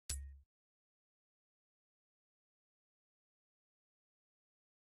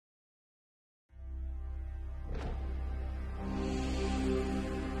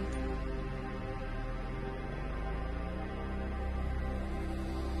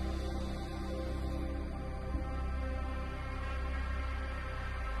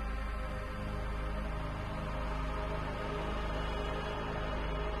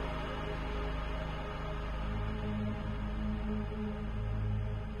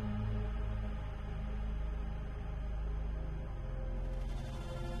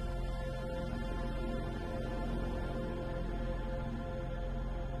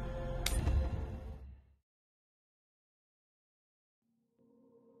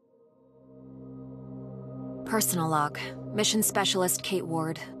Personal log. Mission Specialist Kate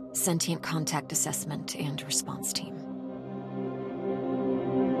Ward. Sentient Contact Assessment and Response Team.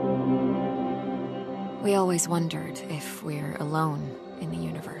 We always wondered if we're alone in the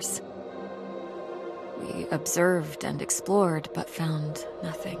universe. We observed and explored, but found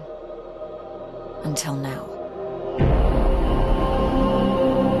nothing. Until now.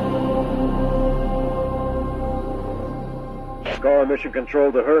 Scar Mission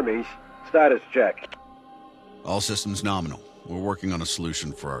Control to Hermes. Status check. All systems nominal. We're working on a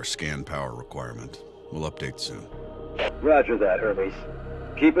solution for our scan power requirement. We'll update soon. Roger that, Hermes.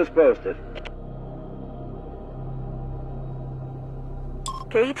 Keep us posted.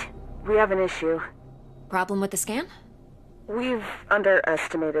 Kate, we have an issue. Problem with the scan? We've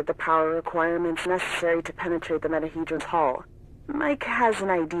underestimated the power requirements necessary to penetrate the Metahedron's hull. Mike has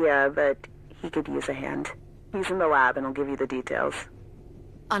an idea, but he could use a hand. He's in the lab and will give you the details.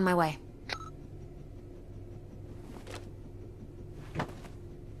 On my way.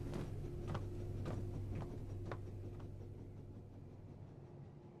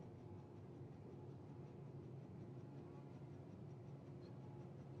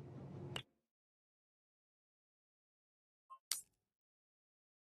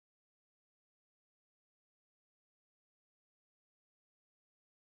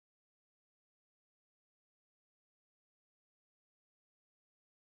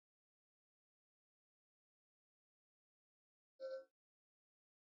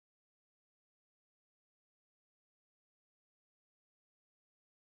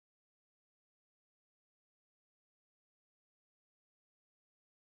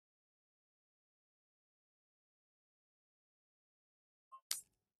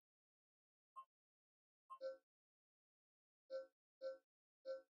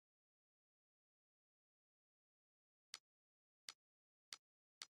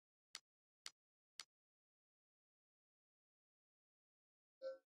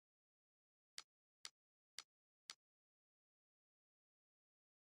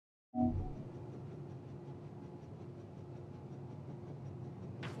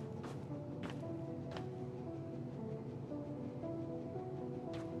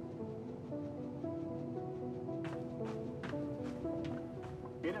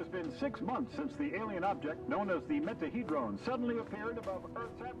 It has been 6 months since the alien object known as the Metahedron suddenly appeared above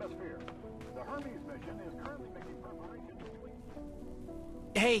Earth's atmosphere. The Hermes mission is currently making preparations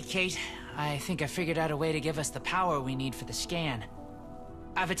to... Hey, Kate. I think I figured out a way to give us the power we need for the scan.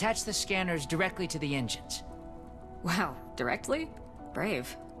 I've attached the scanners directly to the engines. Wow, directly?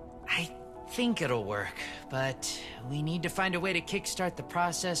 Brave. I think it'll work, but we need to find a way to kickstart the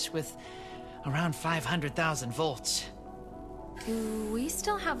process with around 500,000 volts. Do we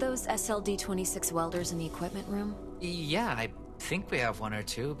still have those SLD-26 welders in the equipment room? Yeah, I think we have one or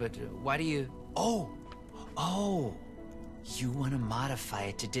two, but why do you... Oh! You want to modify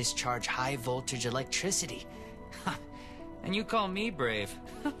it to discharge high-voltage electricity. And you call me brave.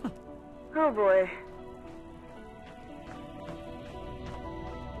 Oh boy.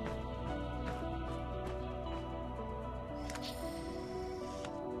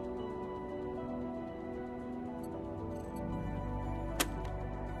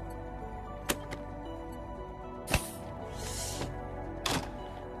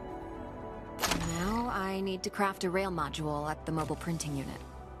 Now I need to craft a rail module at the mobile printing unit.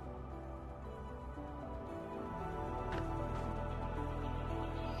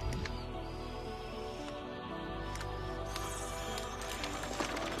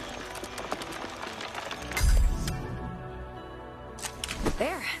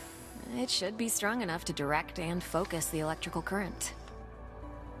 There. It should be strong enough to direct and focus the electrical current.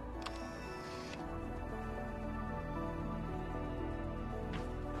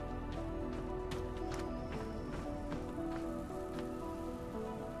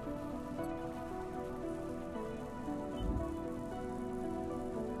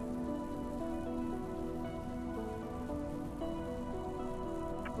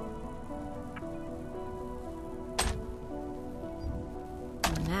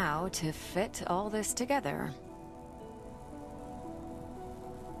 Now to fit all this together.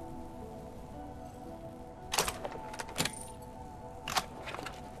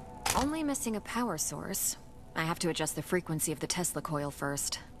 Only missing a power source. I have to adjust the frequency of the Tesla coil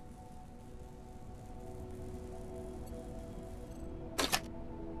first.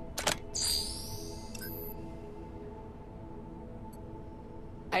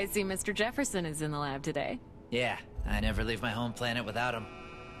 I see Mr. Jefferson is in the lab today. Yeah, I never leave my home planet without him.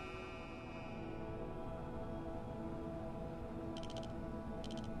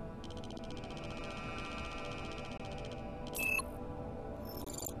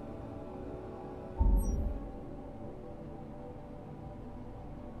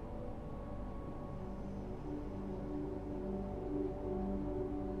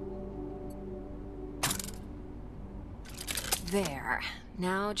 There.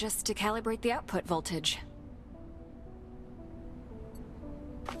 Now just to calibrate the output voltage.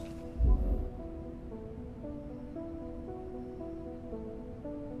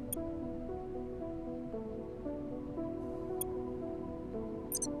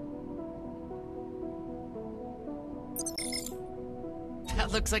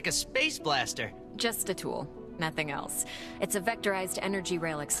 That looks like a space blaster. Just a tool, nothing else. It's a vectorized energy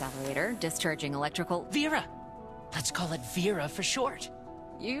rail accelerator, discharging electrical... Vera! Let's call it Vera for short.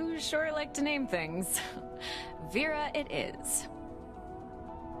 You sure like to name things. Vera it is.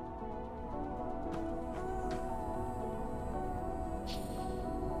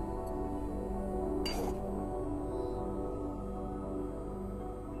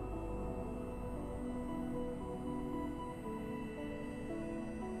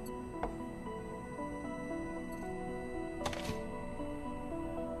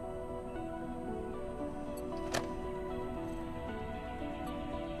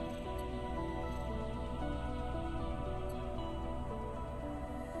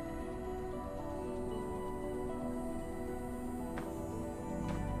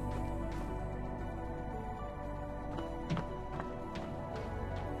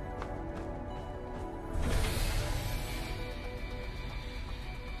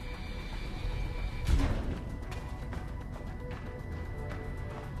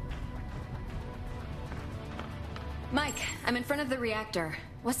 Mike, I'm in front of the reactor.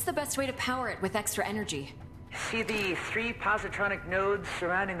 What's the best way to power it with extra energy? See the 3 positronic nodes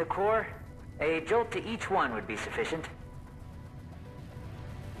surrounding the core? A jolt to each one would be sufficient.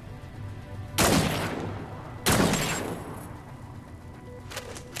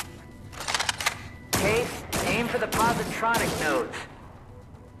 Case, aim for the positronic nodes.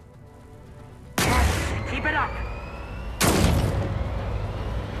 Yes, keep it up!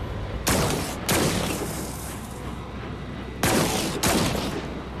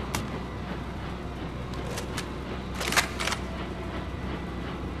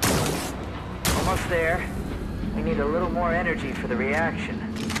 Almost there. We need a little more energy for the reaction.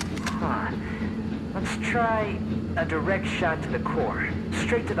 Huh. Let's try a direct shot to the core.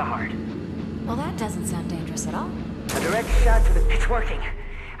 Straight to the heart. Well, that doesn't sound dangerous at all. A direct shot to the... It's working.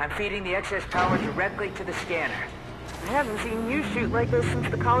 I'm feeding the excess power directly to the scanner. I haven't seen you shoot like this since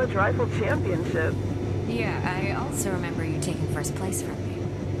the college rifle championship. Yeah, I also remember you taking first place from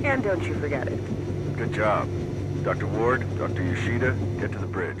me. And don't you forget it. Good job. Dr. Ward, Dr. Yoshida, get to the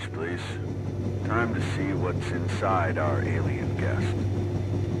bridge, please. Time to see what's inside our alien guest.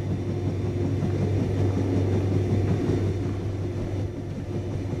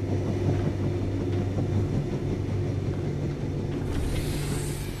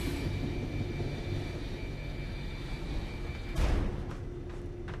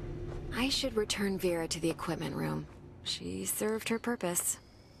 I should return Vera to the equipment room. She served her purpose.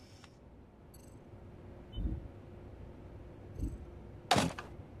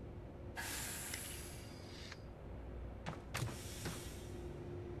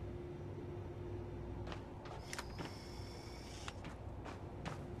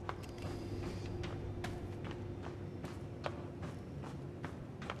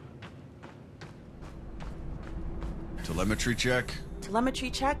 Telemetry check? Telemetry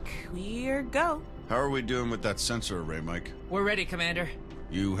check. We're go. How are we doing with that sensor array, Mike? We're ready, Commander.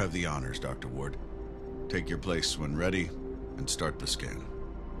 You have the honors, Dr. Ward. Take your place when ready, and start the scan.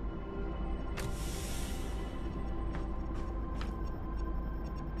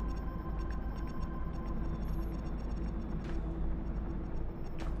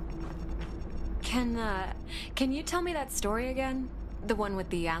 Can you tell me that story again? The one with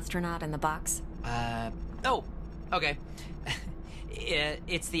the astronaut in the box? Oh, okay.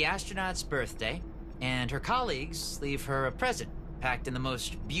 It's the astronaut's birthday, and her colleagues leave her a present packed in the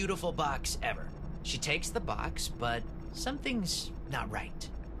most beautiful box ever. She takes the box, but something's not right.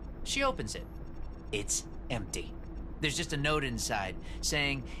 She opens it. It's empty. There's just a note inside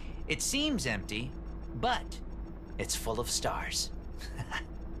saying, "It seems empty, but it's full of stars."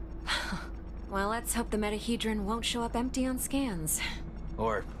 Well, let's hope the metahedron won't show up empty on scans.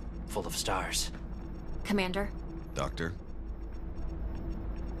 Or full of stars. Commander? Doctor?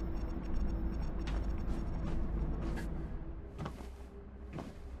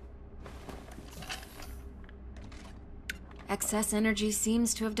 Excess energy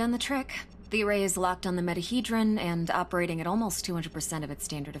seems to have done the trick. The array is locked on the metahedron and operating at almost 200% of its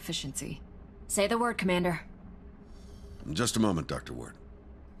standard efficiency. Say the word, Commander. Just a moment, Dr. Ward.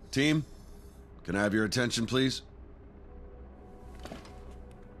 Team, can I have your attention, please?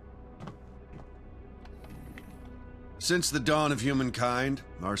 Since the dawn of humankind,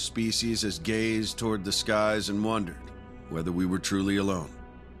 our species has gazed toward the skies and wondered, whether we were truly alone.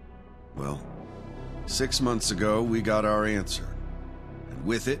 Well, 6 months ago, we got our answer. And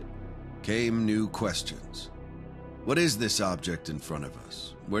with it came new questions. What is this object in front of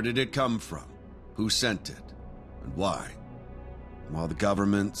us? Where did it come from? Who sent it? And why? While the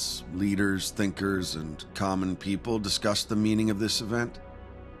governments, leaders, thinkers, and common people discussed the meaning of this event,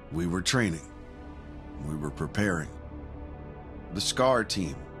 we were training. We were preparing. The SCAR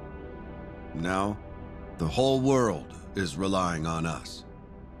team. Now, the whole world is relying on us.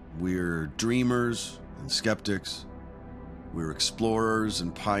 We're dreamers and skeptics. We're explorers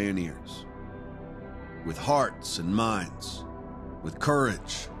and pioneers. With hearts and minds. With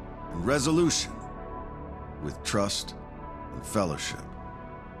courage and resolution. With trust and fellowship.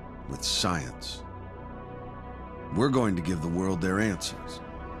 With science. We're going to give the world their answers.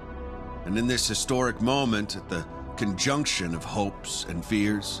 And in this historic moment, at the conjunction of hopes and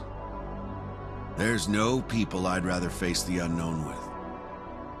fears, there's no people I'd rather face the unknown with.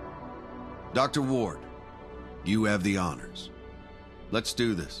 Dr. Ward, you have the honors. Let's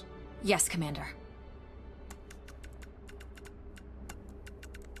do this. Yes, Commander.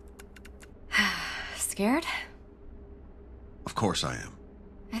 Scared? Of course I am.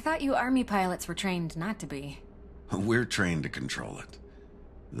 I thought you Army pilots were trained not to be. We're trained to control it.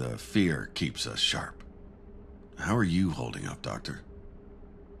 The fear keeps us sharp. How are you holding up, Doctor?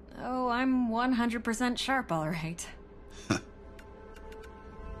 Oh, I'm 100% sharp, all right.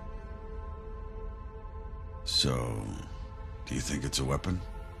 So, do you think it's a weapon?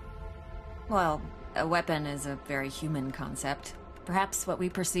 Well, a weapon is a very human concept. Perhaps what we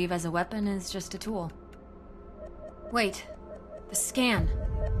perceive as a weapon is just a tool. Wait. The scan.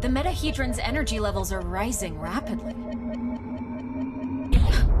 The metahedron's energy levels are rising rapidly.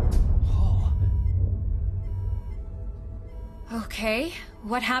 Oh. Okay,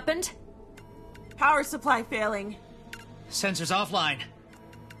 what happened? Power supply failing. Sensors offline.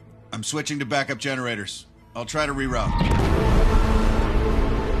 I'm switching to backup generators. I'll try to reroute.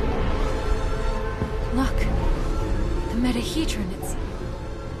 Look. The metahedron,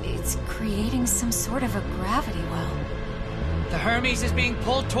 it's creating some sort of a gravity well. The Hermes is being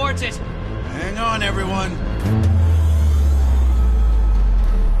pulled towards it. Hang on, everyone.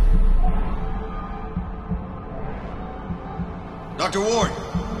 Dr. Ward!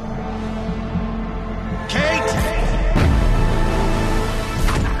 Kate!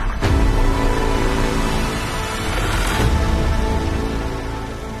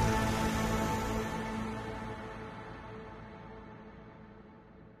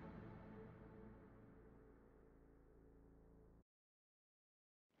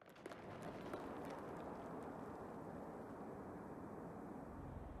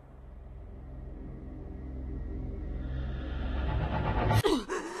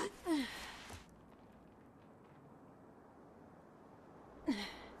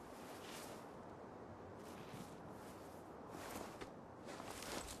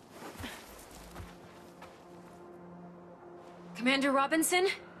 Commander Robinson?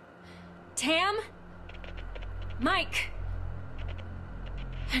 Tam? Mike?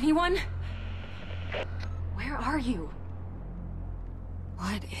 Anyone? Where are you?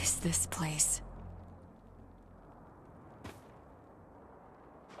 What is this place?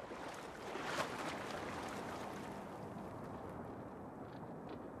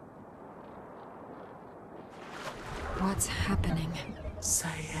 What's happening?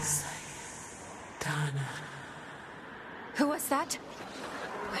 Dana. Who was that?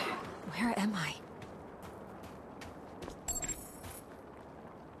 Where am I?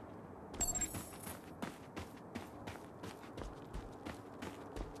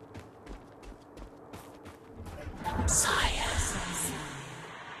 Science.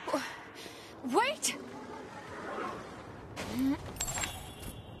 Wait!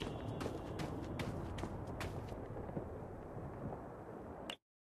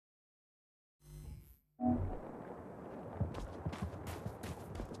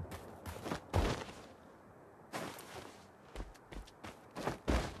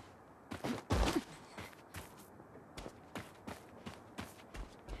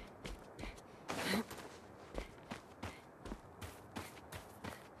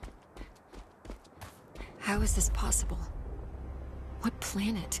 How is this possible? What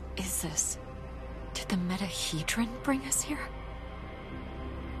planet is this? Did the metahedron bring us here?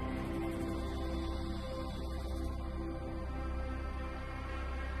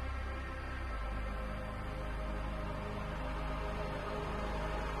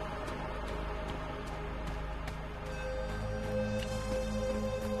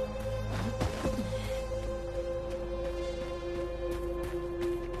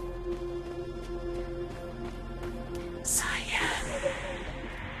 Science.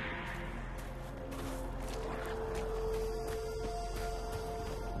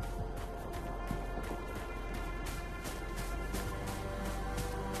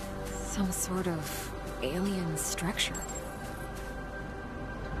 Some sort of alien structure.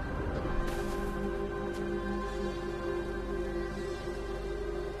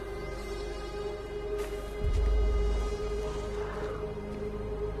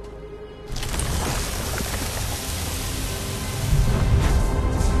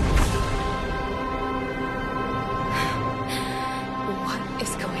 What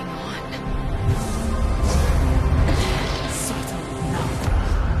is going on?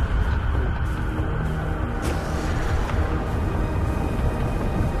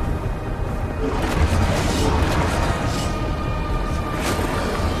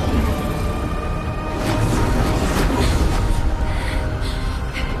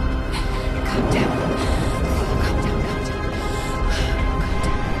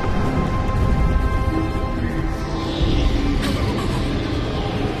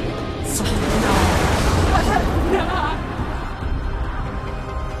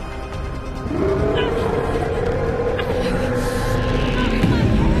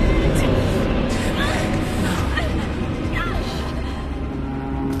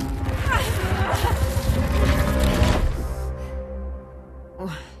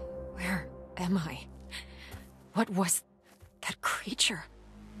 Where am I? What was that creature?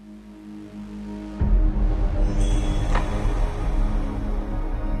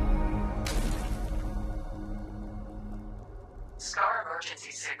 Scar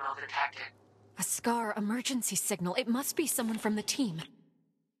emergency signal detected. A Scar emergency signal. It must be someone from the team.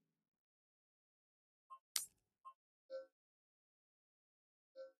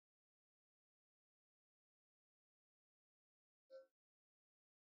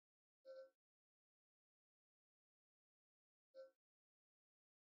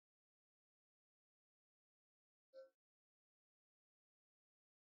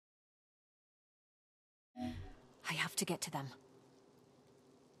 I have to get to them.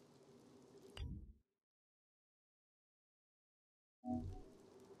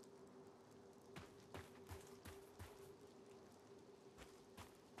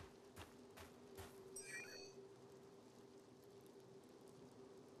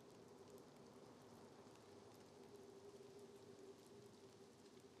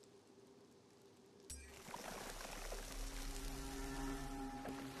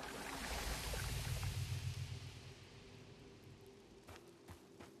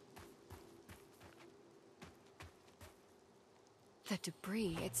 The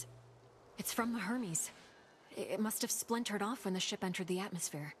debris, it's from the Hermes. It must have splintered off when the ship entered the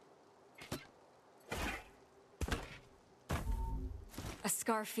atmosphere. A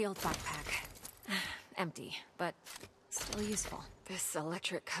Scar field backpack. Empty, but still useful. This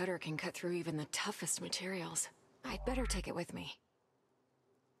electric cutter can cut through even the toughest materials. I'd better take it with me.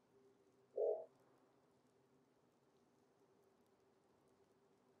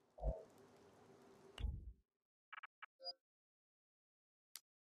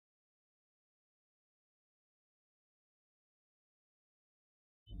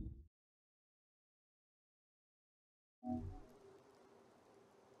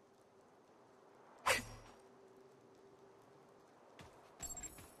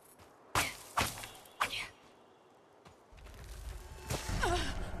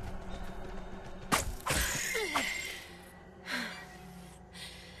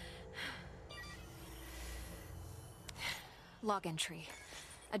 Log entry.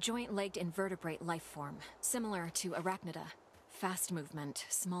 A joint-legged invertebrate life form, similar to Arachnida. Fast movement,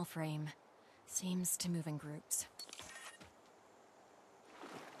 small frame. Seems to move in groups.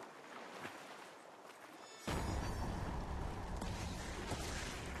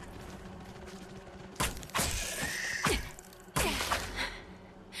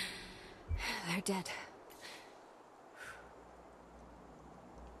 They're dead.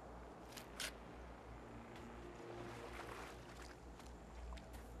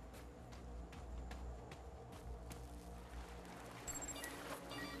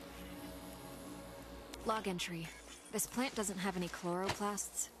 Log entry. This plant doesn't have any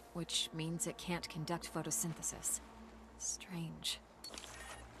chloroplasts, which means it can't conduct photosynthesis. Strange.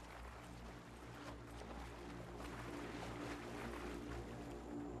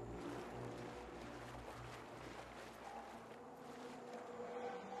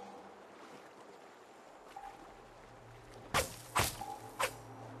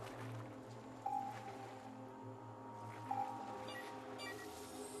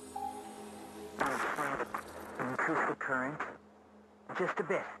 Increase the current. Just a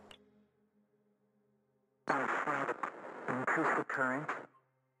bit. Increase the current.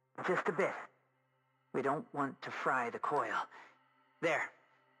 Just a bit. We don't want to fry the coil. There.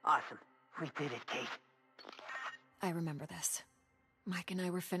 Awesome. We did it, Kate. I remember this. Mike and I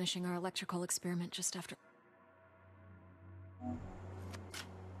were finishing our electrical experiment just after...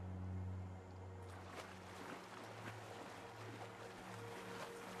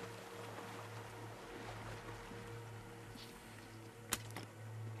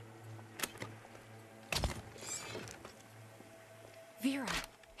 Vera,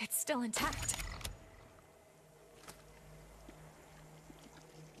 it's still intact.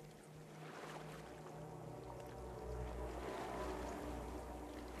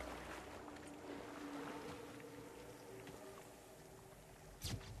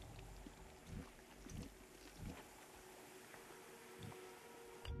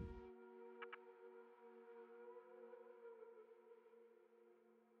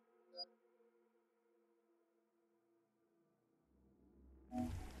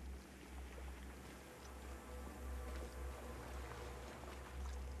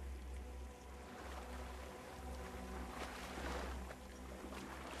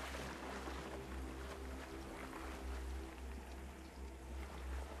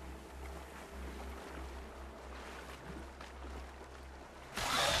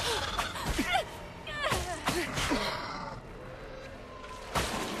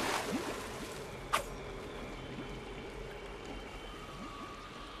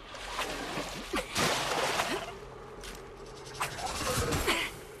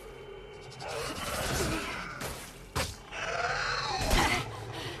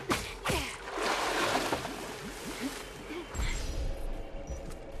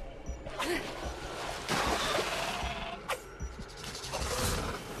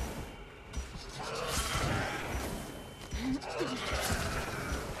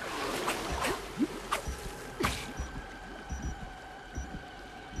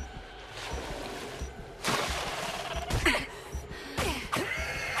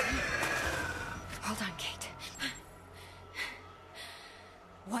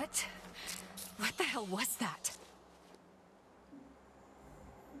 What the hell was that?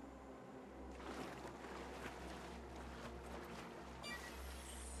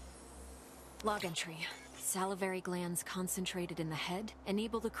 Log entry. Salivary glands concentrated in the head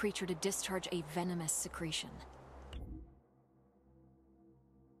enable the creature to discharge a venomous secretion.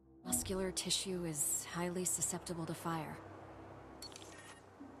 Muscular tissue is highly susceptible to fire.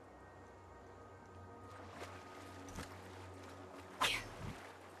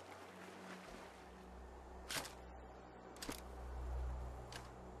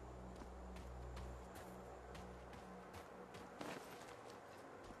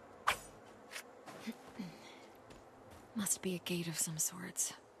 Must be a gate of some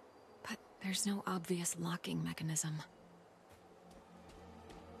sorts, but there's no obvious locking mechanism.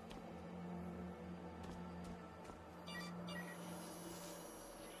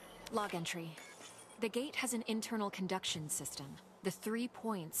 Log entry. The gate has an internal conduction system. The 3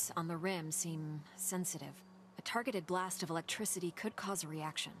 points on the rim seem sensitive. A targeted blast of electricity could cause a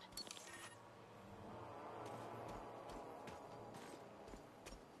reaction.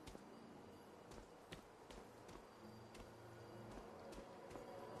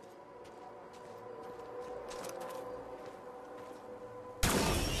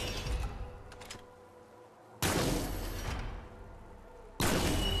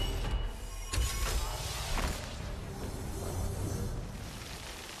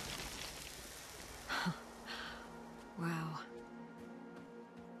 Wow.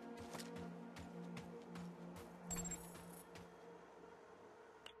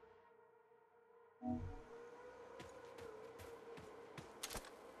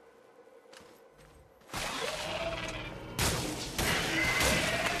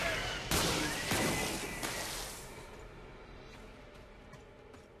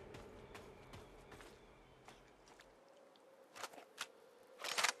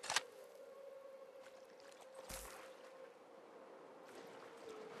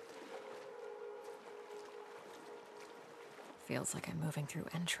 Feels like I'm moving through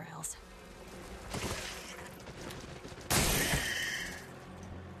entrails.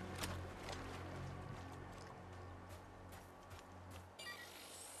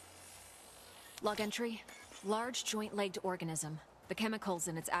 Log entry. Large joint-legged organism. The chemicals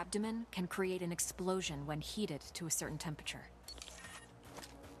in its abdomen can create an explosion when heated to a certain temperature.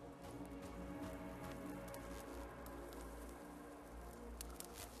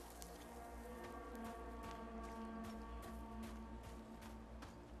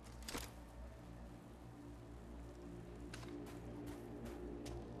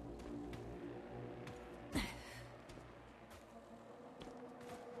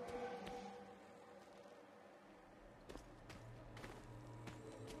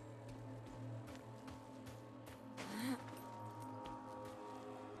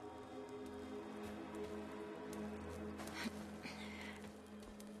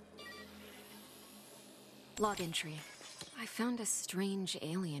 Log entry. I found a strange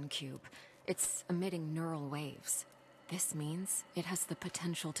alien cube. It's emitting neural waves. This means it has the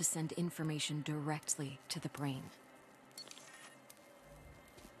potential to send information directly to the brain.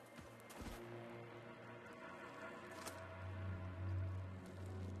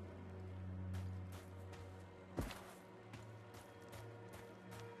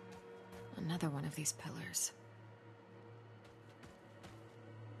 Another one of these pillars.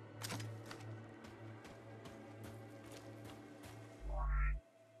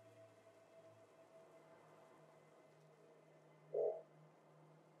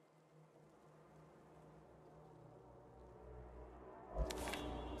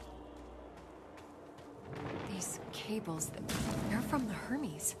 These cables, they're from the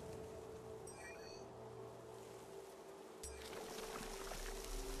Hermes.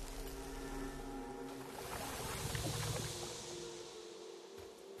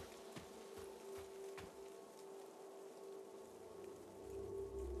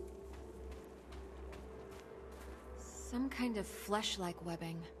 Some kind of flesh-like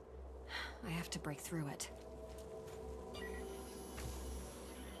webbing. I have to break through it.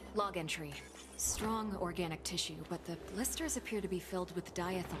 Log entry. Strong organic tissue, but the blisters appear to be filled with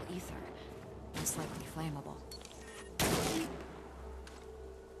diethyl ether. Most likely flammable.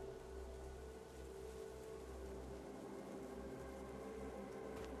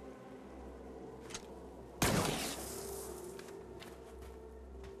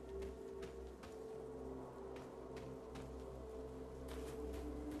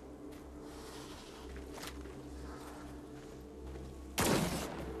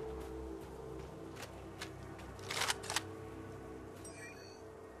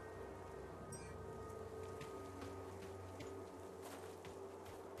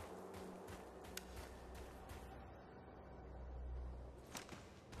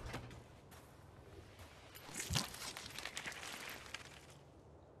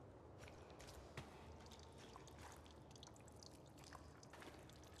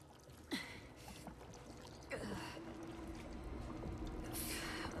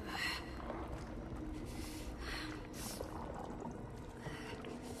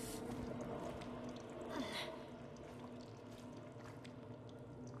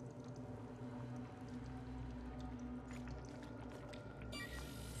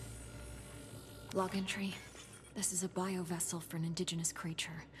 Log entry. This is a biovessel for an indigenous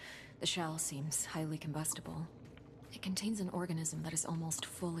creature. The shell seems highly combustible. It contains an organism that is almost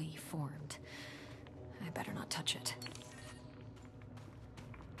fully formed. I better not touch it.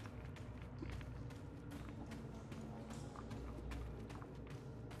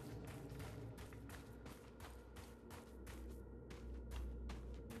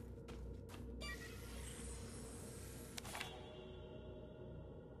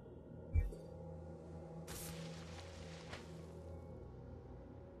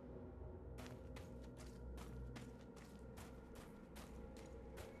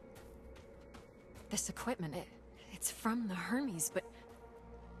 This equipment, it's from the Hermes, but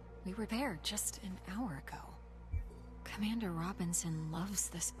we were there just an hour ago. Commander Robinson loves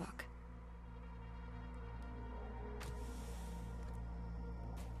this book.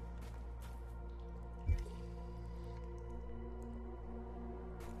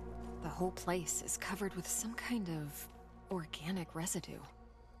 The whole place is covered with some kind of organic residue.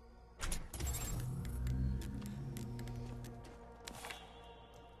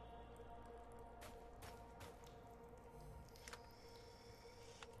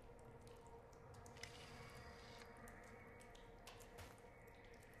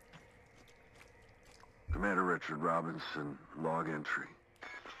 Commander Richard Robinson, log entry.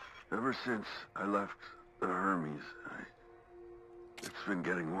 Ever since I left the Hermes, it's been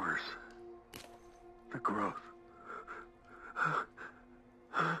getting worse. The growth.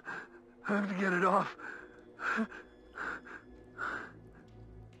 I have to get it off.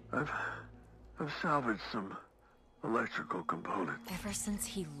 I've salvaged some electrical components. Ever since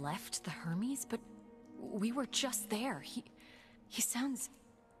he left the Hermes? But we were just there. He sounds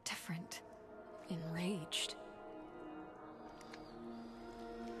different. Enraged.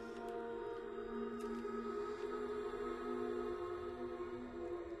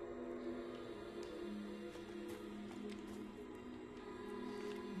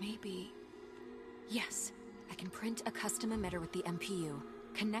 Maybe... Yes, I can print a custom emitter with the MPU,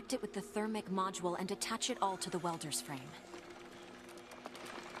 connect it with the thermic module, and attach it all to the welder's frame.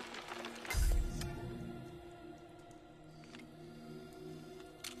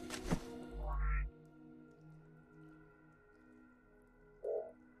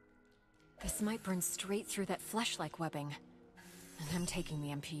 This might burn straight through that flesh-like webbing. And I'm taking the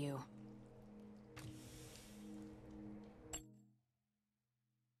MPU.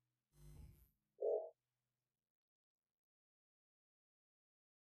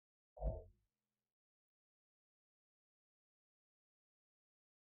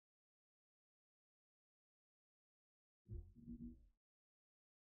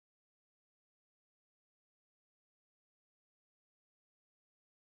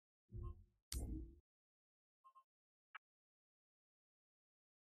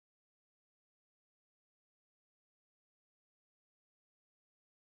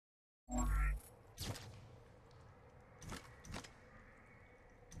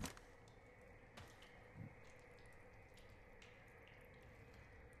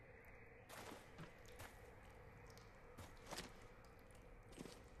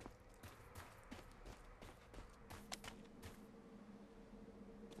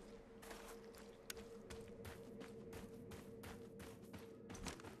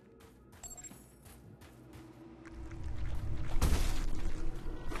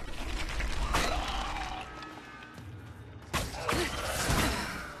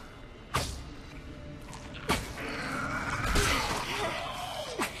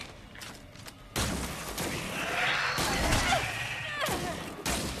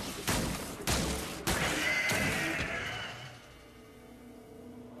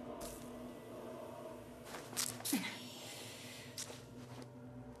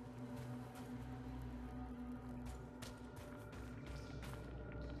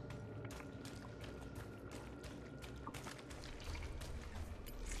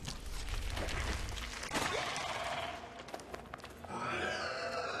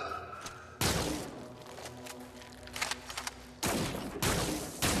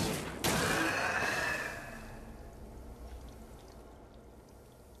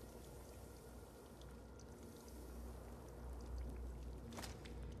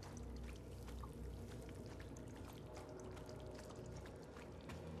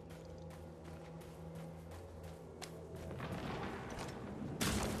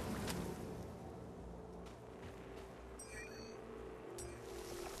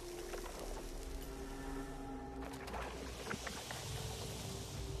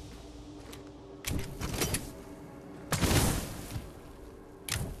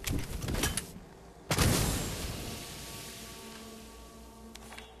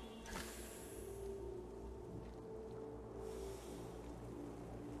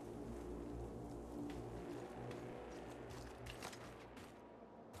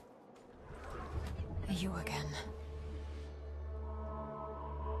 you again.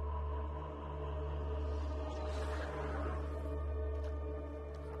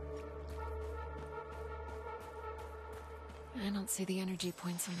 I don't see the energy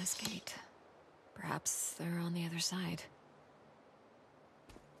points on this gate. Perhaps they're on the other side.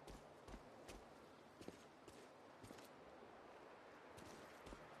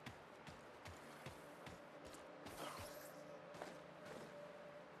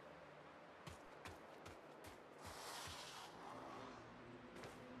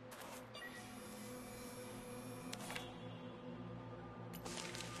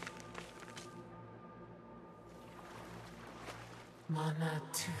 Mana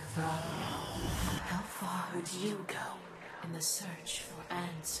Tuva, how far would you go in the search for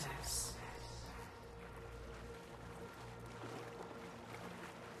answers?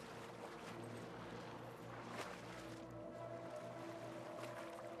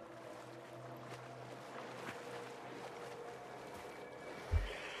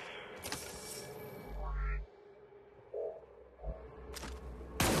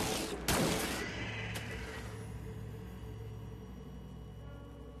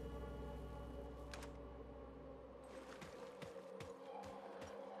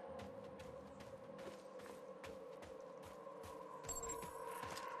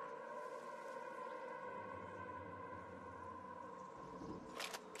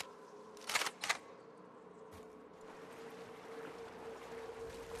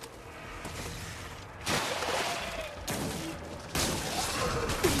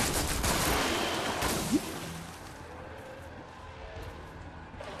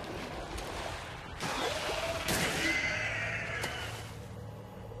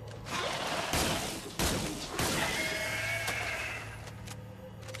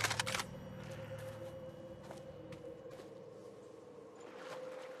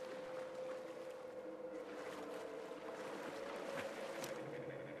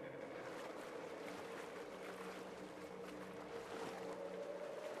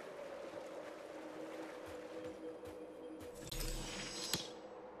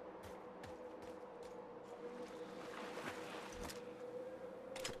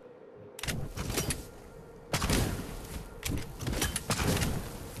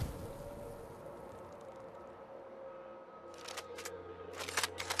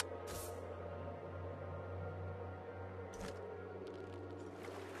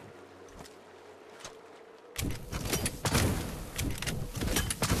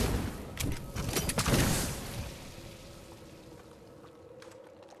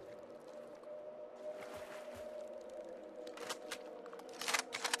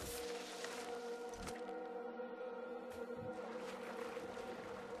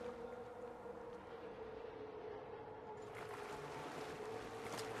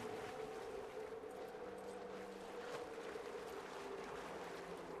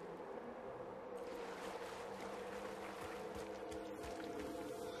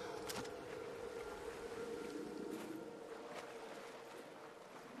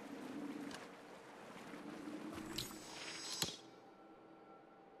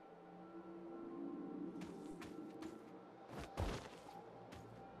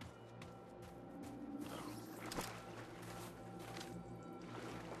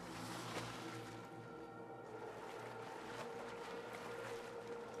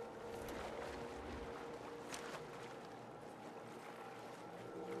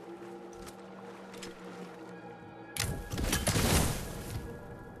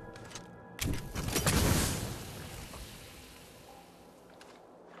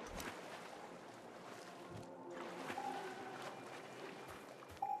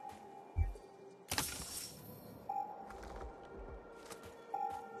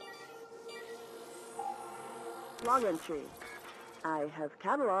 Log entry. I have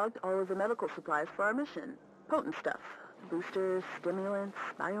cataloged all of the medical supplies for our mission. Potent stuff. Boosters, stimulants,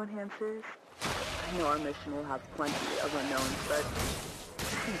 bioenhancers. I know our mission will have plenty of unknowns, but it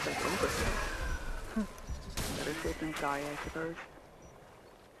seems like overkill. Better safe than sorry, I suppose.